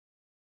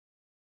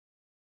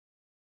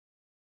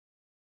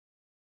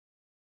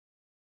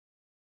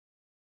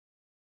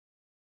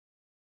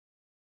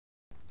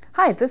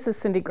Hi, this is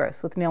Cindy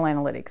Gross with Neal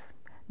Analytics.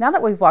 Now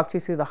that we've walked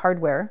you through the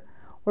hardware,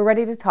 we're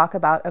ready to talk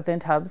about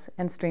Event Hubs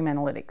and Stream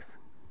Analytics.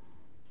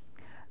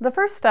 The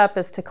first step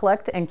is to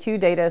collect and queue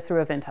data through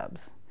Event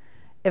Hubs.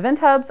 Event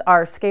Hubs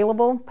are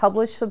scalable,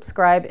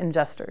 publish-subscribe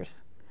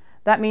ingesters.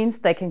 That means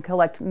they can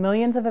collect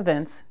millions of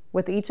events,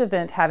 with each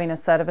event having a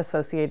set of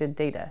associated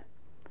data.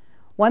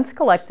 Once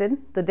collected,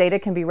 the data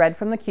can be read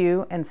from the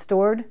queue and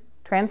stored,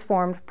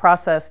 transformed,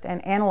 processed,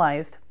 and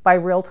analyzed by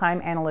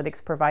real-time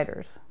analytics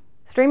providers.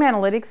 Stream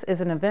Analytics is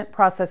an event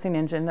processing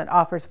engine that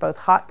offers both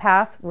hot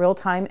path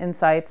real-time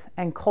insights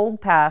and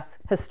cold path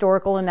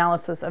historical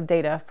analysis of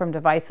data from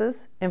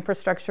devices,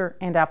 infrastructure,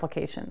 and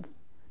applications.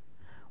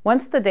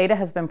 Once the data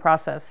has been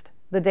processed,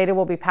 the data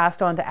will be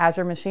passed on to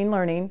Azure Machine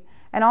Learning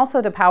and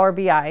also to Power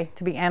BI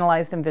to be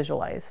analyzed and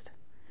visualized.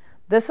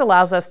 This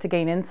allows us to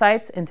gain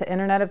insights into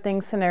Internet of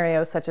Things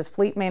scenarios such as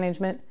fleet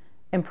management,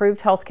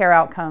 improved healthcare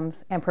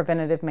outcomes, and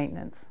preventative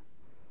maintenance.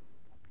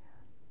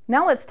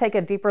 Now let's take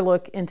a deeper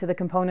look into the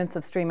components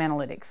of Stream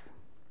Analytics.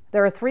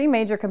 There are three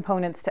major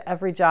components to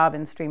every job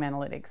in Stream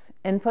Analytics: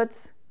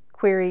 inputs,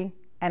 query,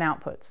 and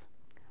outputs.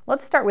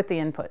 Let's start with the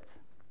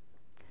inputs.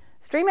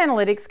 Stream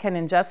Analytics can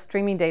ingest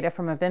streaming data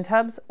from Event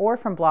Hubs or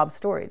from blob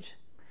storage.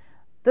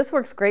 This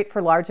works great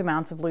for large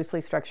amounts of loosely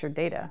structured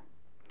data.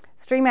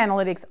 Stream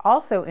Analytics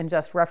also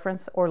ingest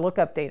reference or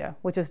lookup data,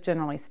 which is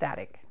generally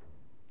static.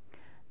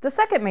 The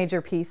second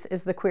major piece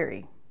is the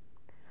query.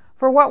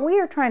 For what we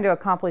are trying to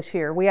accomplish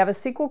here, we have a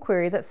SQL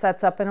query that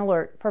sets up an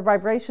alert for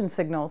vibration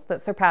signals that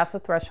surpass a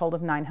threshold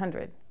of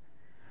 900.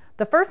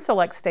 The first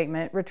select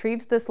statement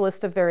retrieves this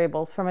list of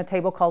variables from a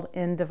table called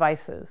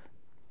in-devices.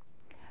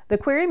 The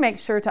query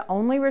makes sure to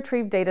only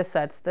retrieve data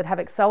sets that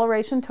have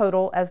acceleration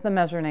total as the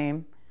measure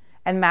name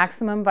and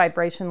maximum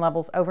vibration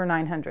levels over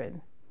 900.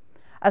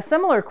 A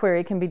similar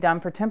query can be done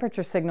for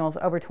temperature signals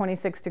over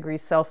 26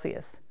 degrees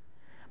Celsius.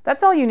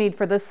 That's all you need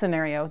for this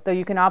scenario, though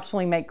you can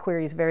optionally make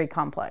queries very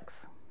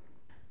complex.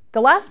 The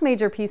last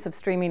major piece of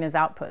streaming is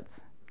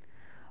outputs.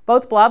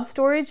 Both blob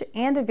storage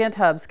and Event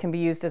Hubs can be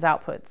used as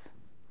outputs.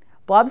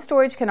 Blob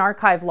storage can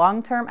archive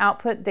long-term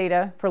output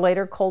data for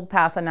later cold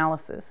path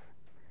analysis.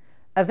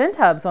 Event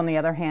Hubs, on the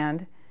other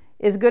hand,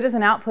 is good as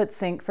an output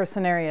sink for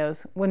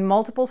scenarios when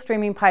multiple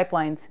streaming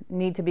pipelines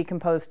need to be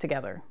composed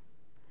together.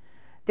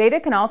 Data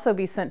can also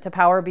be sent to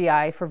Power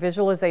BI for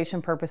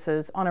visualization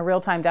purposes on a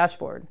real-time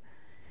dashboard.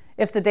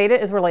 If the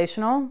data is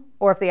relational,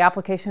 or if the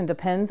application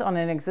depends on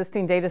an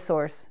existing data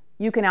source,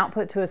 you can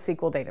output to a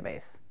SQL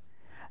database.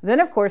 Then,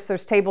 of course,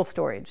 there's table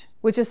storage,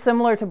 which is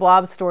similar to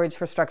blob storage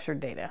for structured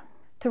data.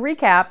 To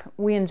recap,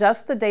 we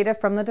ingest the data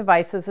from the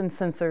devices and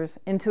sensors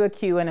into a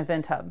queue in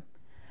Event Hub.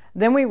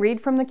 Then we read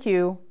from the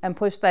queue and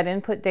push that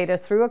input data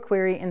through a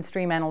query in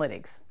Stream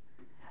Analytics.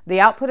 The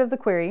output of the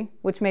query,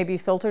 which may be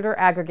filtered or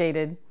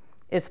aggregated,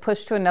 is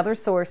pushed to another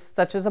source,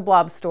 such as a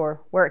blob store,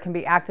 where it can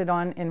be acted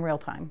on in real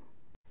time.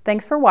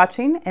 Thanks for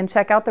watching, and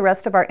check out the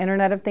rest of our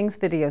Internet of Things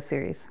video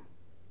series.